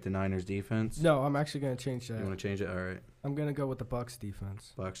want to take the Niners defense? No, I'm actually going to change that. You want to change it? All right. I'm going to go with the Bucs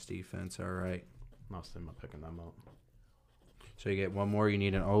defense. Bucs defense. All right. I'll stand by picking them up. So you get one more. You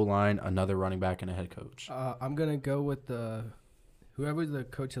need an O-line, another running back, and a head coach. I'm going to go with whoever the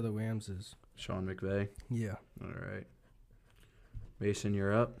coach of the Rams is. Sean McVay. Yeah. All right. Mason,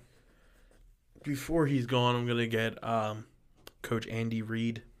 you're up. Before he's gone, I'm going to get Coach Andy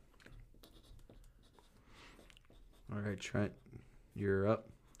Reid. All right, Trent, you're up.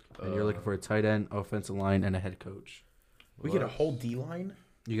 And you're looking for a tight end, offensive line, and a head coach. We get a whole D-line?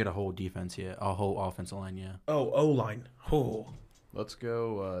 You get a whole defense, yeah. A whole offensive line, yeah. Oh, O-line. Oh. Let's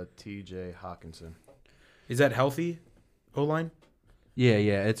go T.J. Hawkinson. Is that healthy, O-line? Yeah.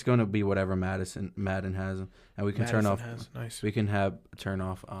 It's going to be whatever Madden has. And we can turn off. Nice. We can turn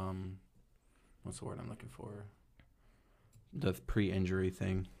off, what's the word I'm looking for? The pre-injury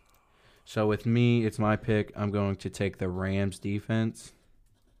thing. So with me, it's my pick. I'm going to take the Rams defense.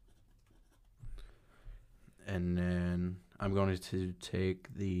 And then I'm going to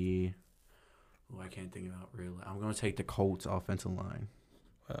take the... Oh, I can't think about real... I'm going to take the Colts offensive line.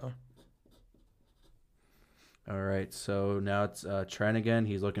 Wow. All right, so now it's Trent again.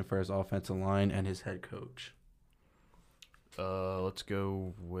 He's looking for his offensive line and his head coach. Let's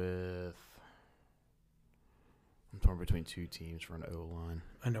go with... I'm torn between two teams for an O-line.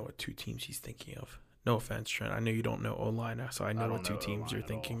 I know what two teams he's thinking of. No offense, Trent. I know you don't know O-line, so I know what two teams you're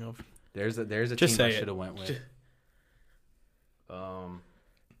thinking of. There's a Just team I should have went with.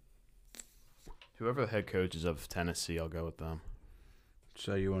 Whoever the head coach is of Tennessee, I'll go with them.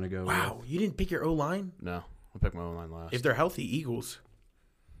 So you want to go Wow, you didn't pick your O-line? No, I'll pick my O-line last. If they're healthy, Eagles.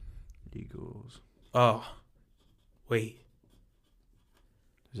 Eagles. Oh, wait.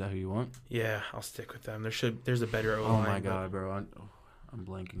 Is that who you want? Yeah, I'll stick with them. There's a better O-line. Oh, my God, bro. I'm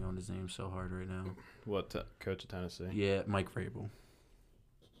blanking on his name so hard right now. What, coach of Tennessee? Yeah, Mike Vrabel.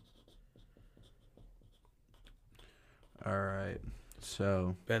 All right.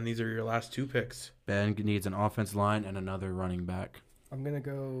 So, Ben, these are your last two picks. Ben needs an offensive line and another running back. I'm going to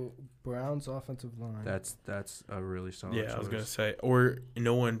go Browns offensive line. That's a really solid choice. I was going to say. Or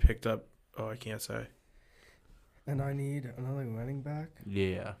no one picked up. Oh, I can't say. And I need another running back?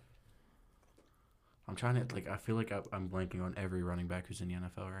 Yeah. I'm trying to, I feel like I'm blanking on every running back who's in the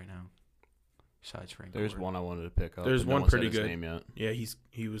NFL right now. Besides Frank There's Gore. one I wanted to pick up. There's no one said pretty his good. Name yet. Yeah,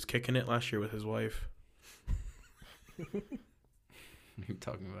 he was kicking it last year with his wife. What are you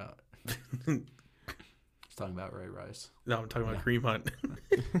talking about? He's talking about Ray Rice. No, I'm talking about Kareem Hunt.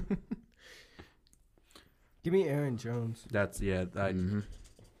 Give me Aaron Jones. Mm-hmm.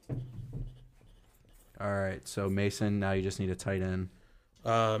 All right, so Mason, now you just need a tight end.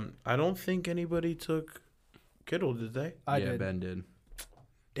 I don't think anybody took Kittle, did they? I did. Ben did.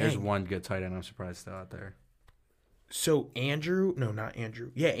 Dang. There's one good tight end I'm surprised still out there. So not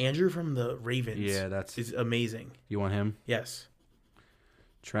Andrew. Yeah, Andrew from the Ravens. Yeah, is amazing. You want him? Yes.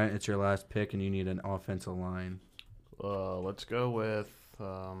 Trent, it's your last pick, and you need an offensive line. Let's go with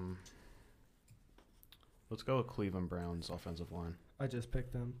Cleveland Browns offensive line. I just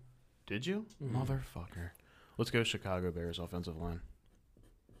picked them. Did you? Mhm. Motherfucker. Let's go Chicago Bears offensive line.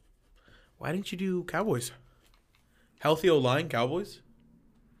 Why didn't you do Cowboys? Healthy O-line, Cowboys?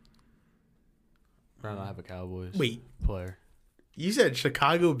 I don't have a Cowboys Wait, player. you said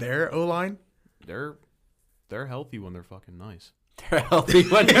Chicago Bear O-line? They're healthy when they're fucking nice. They're healthy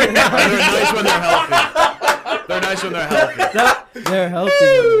when they're They're nice when they're healthy. They're nice when they're healthy. They're healthy.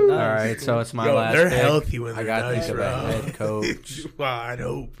 When they're nice. All right, so it's my Yo, last they're pick. healthy when I they're got to nice, think of a bro. head coach. Wide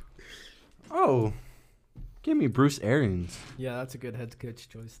hope. Oh, give me Bruce Arians. Yeah, that's a good head coach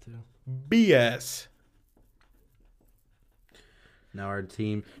choice too. BS. Now our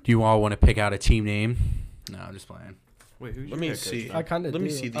team. Do you all want to pick out a team name? No, I'm just playing. Wait, who's Let me see. I kind of Let do. me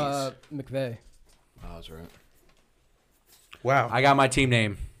see these. McVay. Oh, that's right. Wow. I got my team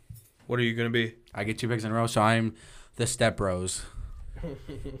name. What are you going to be? I get 2 picks in a row, so I'm the Step Bros.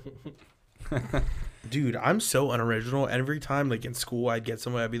 Dude, I'm so unoriginal. Every time, like, in school, I'd get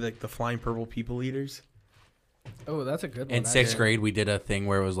somebody, I'd be like the Flying Purple People Eaters. Oh, that's a good one. In sixth actually. grade, we did a thing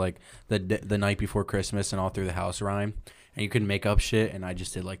where it was like the night before Christmas and all through the house rhyme, and you could make up shit, and I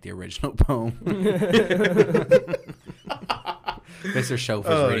just did like the original poem. Mr. Schoaf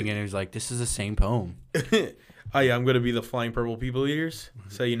was reading it, and he was like, "This is the same poem." Oh, yeah, I'm going to be the Flying Purple People Eaters.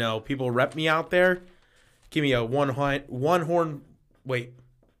 So, you know, people rep me out there. Give me a one eye, one horn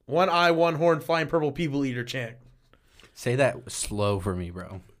Flying Purple People Eater chant. Say that slow for me,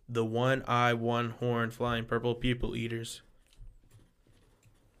 bro. The one eye, one horn Flying Purple People Eaters.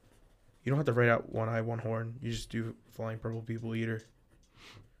 You don't have to write out one eye, one horn. You just do Flying Purple People Eater.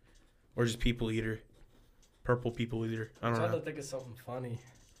 Or just People Eater. Purple People Eater. I I'm don't trying know. to think of something funny.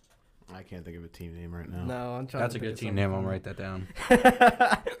 I can't think of a team name right now. No, I'm trying. That's to a think good of team something name. I'm funny. write that down.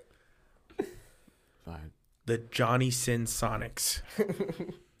 Fine. The Johnny Sin Sonics.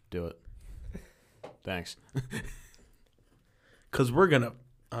 Do it. Thanks. Because we're going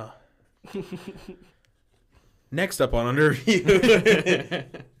to... Next up on Under Review.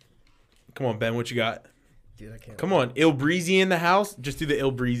 Come on, Ben. What you got? Dude, I can't. Come on. Il Breezy in the house? Just do the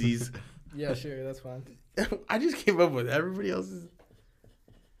Il Breezes. Yeah, sure, that's fine. I just came up with everybody else's.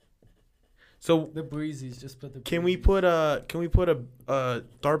 So The breezies, just put the. can we breezies. put a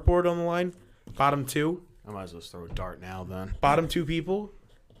dartboard on the line? Bottom two? I might as well just throw a dart now then. Bottom two people?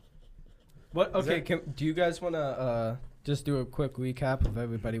 What? Is Okay, that- do you guys want to just do a quick recap of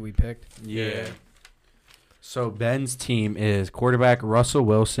everybody we picked? Yeah. So Ben's team is quarterback Russell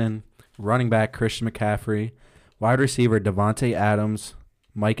Wilson, running back Christian McCaffrey, wide receiver Devontae Adams,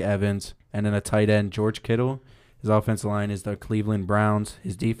 Mike Evans, and then a tight end George Kittle. His offensive line is the Cleveland Browns.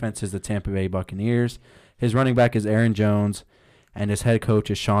 His defense is the Tampa Bay Buccaneers. His running back is Aaron Jones, and his head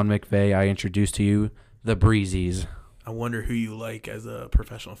coach is Sean McVay. I introduced to you the Breezies. I wonder who you like as a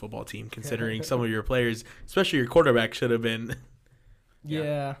professional football team, considering some of your players, especially your quarterback, should have been.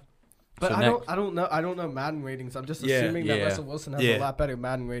 Yeah. But So I don't know Madden ratings. I'm just Yeah, assuming that yeah. Russell Wilson has Yeah. a lot better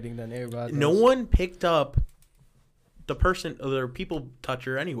Madden rating than A-Rod. No does. one picked up the person, or people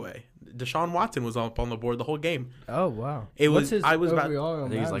toucher anyway. Deshaun Watson was up on the board the whole game. Oh wow. It What's was- his I was about- overall on I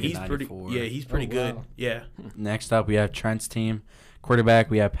think he's Madden? like a He's pretty. 94. Yeah, he's pretty Oh, good. wow. Yeah. Next up, we have Trent's team.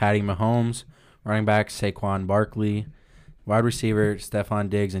 Quarterback, we have Patty Mahomes. Running back, Saquon Barkley. Wide receiver, Stephon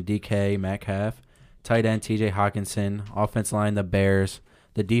Diggs and DK Metcalf. Tight end, TJ Hawkinson. Offense line, the Bears.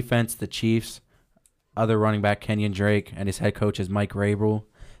 The defense, the Chiefs. Other running back, Kenyon Drake. And his head coach is Mike Rabel.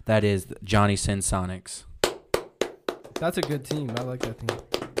 That is Johnny Sin Sonics. That's a good team. I like that team.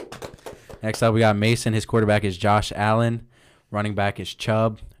 Next up, we got Mason. His quarterback is Josh Allen. Running back is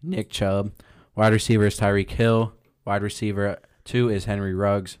Nick Chubb. Wide receiver is Tyreek Hill. Wide receiver 2 is Henry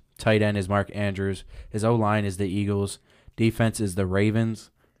Ruggs. Tight end is Mark Andrews. His O-line is the Eagles. Defense is the Ravens.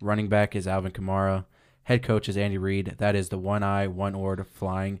 Running back is Alvin Kamara. Head coach is Andy Reid. That is the one eye, one oared,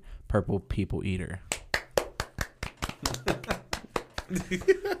 flying purple people eater.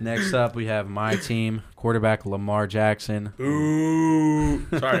 Next up, we have my team. Quarterback Lamar Jackson. Ooh.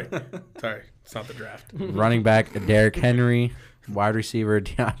 Sorry. It's not the draft. Running back Derrick Henry. Wide receiver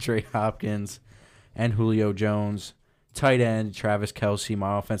DeAndre Hopkins and Julio Jones. Tight end Travis Kelce.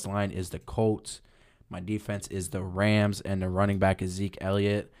 My offensive line is the Colts. My defense is the Rams, and the running back is Zeke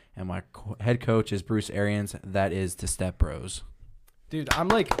Elliott. And my head coach is Bruce Arians. That is the Step Bros. Dude,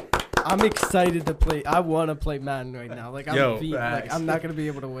 I'm excited to play. I want to play Madden right now. Like I'm Yo, like I'm not gonna be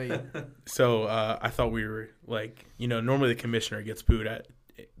able to wait. So I thought we were like, normally the commissioner gets booed at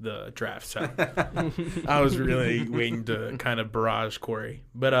the draft. So I was really waiting to kind of barrage Corey.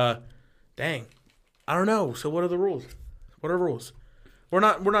 But dang, I don't know. So what are the rules? What are the rules? We're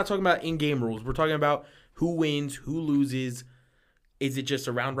not talking about in-game rules. We're talking about who wins, who loses. Is it just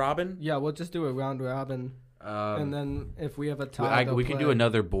a round robin? Yeah, we'll just do a round robin, and then if we have a tie, we can play. do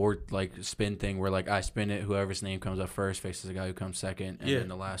another board like spin thing where like I spin it, whoever's name comes up first faces the guy who comes second, and then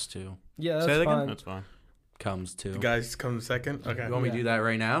the last two Yeah, that's Say that again? fine. That's fine. comes to. The guys come second. Okay. You want me to do that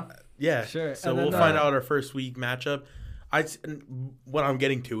right now? Yeah. Sure. So And we'll then, find out our first week matchup. What I'm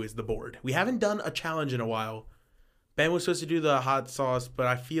getting to is the board. We haven't done a challenge in a while. Ben was supposed to do the hot sauce, but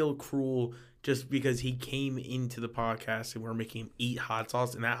I feel cruel just because he came into the podcast and we're making him eat hot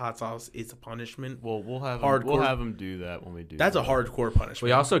sauce, and that hot sauce is a punishment. Well, we'll have him do that when we do. That's that. a hardcore punishment.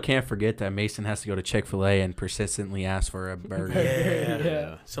 We also can't forget that Mason has to go to Chick-fil-A and persistently ask for a burger.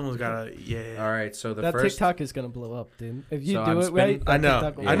 Yeah. Someone's gotta. Yeah. All right, so the That first. TikTok is gonna blow up, dude. If you So do I'm it right, I that know.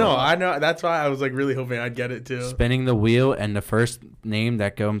 TikTok will I blow know. up. I know. That's why I was like really hoping I'd get it too. Spinning the wheel, and the first name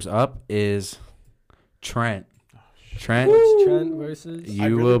that comes up is Trent. Trent, What's Trent versus? I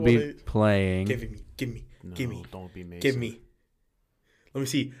you really will be wanna- playing. Give me. No, Give me. Don't be Mason. Give me. Let me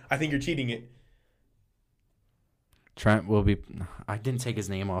see. I think you're cheating it. Trent will be. I didn't take his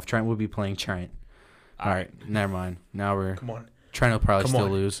name off. Trent will be playing Trent. All right, never mind. Now we're. Come on. Trent will probably Come still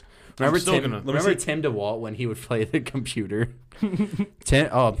on. lose. Remember still Tim? gonna- let me Remember see. Tim DeWalt when he would play the computer? Tim.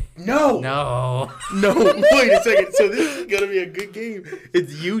 Oh No. no. No. Wait a second. So this is gonna be a good game.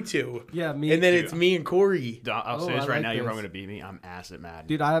 It's you two, Yeah, me. and then it's me and Corey. I'll Oh, say this I right like now. You're this. probably gonna beat me. I'm ass at Madden.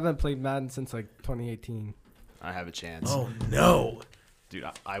 Dude, I haven't played Madden since like 2018. I have a chance. Oh no. Dude,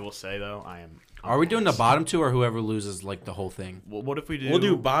 I will say though, I'm Are we doing the ass. bottom two or whoever loses like the whole thing? Well, what if we do? We'll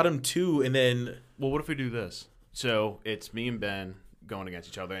do bottom two, and then Well, what if we do this? So it's me and Ben going against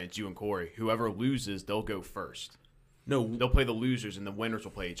each other, and it's you and Corey. Whoever loses, they'll go first. no. They'll play the losers, and the winners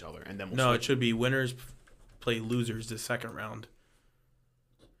will play each other, and then we'll No, it switch. should be winners play losers the second round.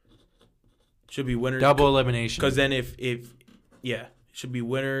 Should be winners. Double elimination. Because then if yeah, it should be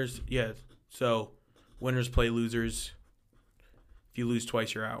winners. Yeah. So winners play losers. If you lose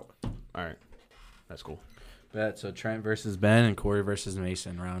twice, you're out. All right, that's cool. Bet. So Trent versus Ben and Corey versus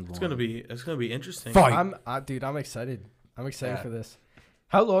Mason. Round one. It's gonna be interesting. Fight. Dude, I'm excited. I'm excited Yeah. for this.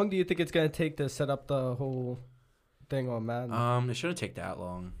 How long do you think it's gonna take to set up the whole thing on Madden? It shouldn't take that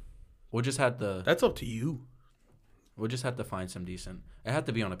long. We'll just have to. That's up to you. We'll just have to find some decent. It had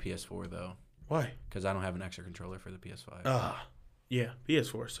to be on a PS4 though, Why? because I don't have an extra controller for the PS5. Yeah,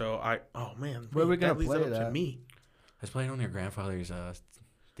 PS4. So oh man, Where we that gonna leaves play that up to that? me. I was playing on your grandfather's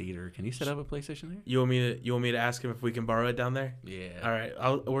theater. Can you set up a PlayStation there? You want me to ask him if we can borrow it down there? Yeah. All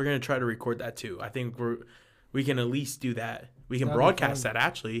right, we're gonna try to record that too. I think we can at least do that. We can That'd be broadcast fun. that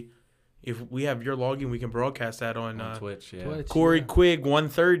actually. If we have your login, we can broadcast that on On Twitch, yeah. Twitch, Corey yeah. Quig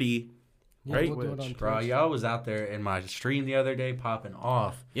 130. Yeah, right? we'll do it on Bro, Twitch. y'all was out there in my stream the other day popping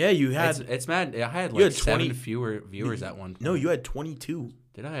off. Yeah, you had It's mad. I had You like had 20 7 fewer viewers at one point. no, you had 22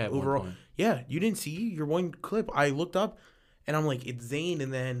 Did I have overall. one point? Yeah, you didn't see your one clip. I looked up, and I'm like, it's Zane,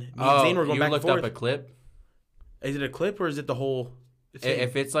 and then me and Oh, Zane were going you back and looked forth. up a clip? Is it a clip or is it the whole? thing?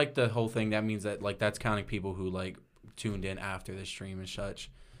 If it's like the whole thing, that means that like that's counting people who like tuned in after the stream and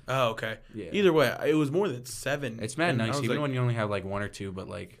such. Oh, okay. Yeah. Either way, it was more than 7. It's mad and I nice, was even like, when you only have like 1 or 2. But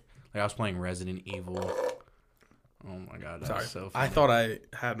like I was playing Resident Evil. Oh my god, that sorry, was so funny. I thought I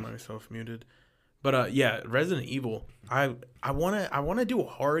had myself muted, but yeah, Resident Evil. I wanna do a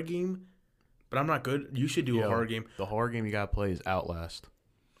horror game, but I'm not good. You should do a Yo, horror game. The horror game you gotta play is Outlast.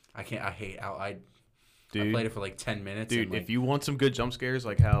 I can't. I hate out. I Dude, played it for like 10 minutes. dude, and, like, if you want some good jump scares,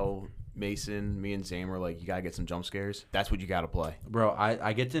 like how Mason, me, and Zane were like, you gotta get some jump scares. That's what you gotta play. bro,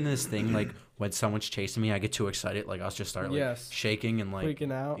 I get into this thing like when someone's chasing me, I get too excited. Like I'll just start like Yes. shaking and like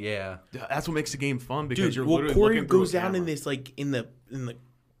Freaking out. yeah. That's what makes the game fun because Dude, you're well, literally Corey looking through goes a down in camera. this like in the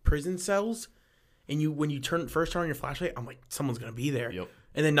prison cells, and when you first turn on your flashlight, I'm like, someone's gonna be there. Yep.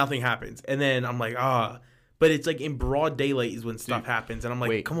 And then nothing happens, and then I'm like, but it's like in broad daylight is when stuff happens, and I'm like,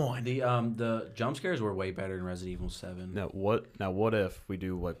 wait. come on. The jump scares were way better in Resident Evil 7. Now what if we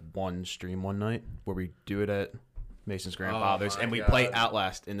do like one stream one night where we do it at Mason's grandfather's my and we God. play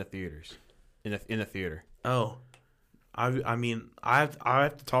Outlast in the theaters, in the theater. Oh, I mean, I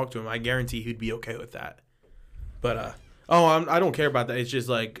have to talk to him. I guarantee he'd be okay with that. But I don't care about that. It's just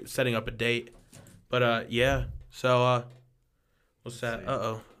like setting up a date. But yeah. So what's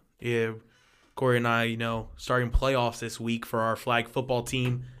that? Yeah. Corey and I, starting playoffs this week for our flag football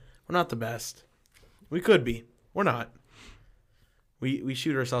team. We're not the best. We could be. We're not. We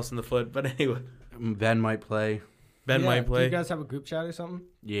shoot ourselves in the foot. But anyway, Ben might play. Ben Yeah, might Do play. you guys have a group chat or something?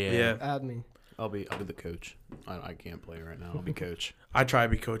 Yeah. Yeah. Add me. I'll be the coach. I can't play right now. I'll be coach. I try to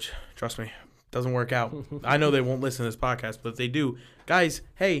be coach. Trust me. Doesn't work out. I know they won't listen to this podcast, but if they do, guys,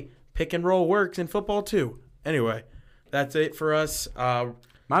 hey, pick and roll works in football too. Anyway, that's it for us.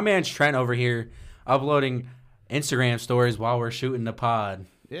 My man's Trent over here uploading Instagram stories while we're shooting the pod.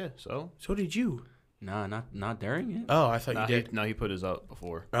 Yeah, so. So did you? Nah, not during it. Oh, I thought Nah, you did. he put his up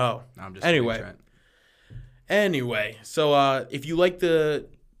before. Oh, I'm just anyway. kidding, Trent. Anyway, so if you like the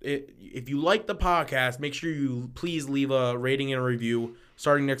podcast, make sure you please leave a rating and a review.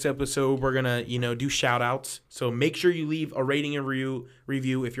 Starting next episode, we're gonna do shout outs. So make sure you leave a rating and review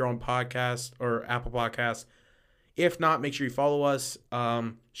if you're on podcast or Apple Podcasts. If not, make sure you follow us.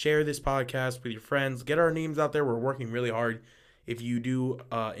 Share this podcast with your friends. Get our names out there. We're working really hard. If you do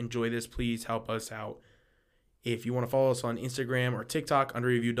enjoy this, please help us out. If you want to follow us on Instagram or TikTok,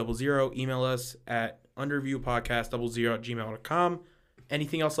 underreview00, email us at underreviewpodcast00@gmail.com.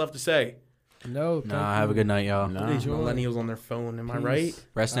 Anything else left to say? No. Nah, have a good night, y'all. No. These millennials on their phone, am I right?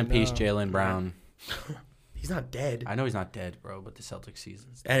 Rest in peace, Jaylen Brown. He's not dead. I know he's not dead, bro, but the Celtics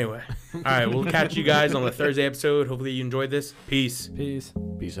season's Anyway, all right, we'll catch you guys on the Thursday episode. Hopefully you enjoyed this. Peace. Peace.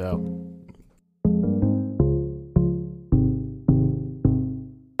 Peace out.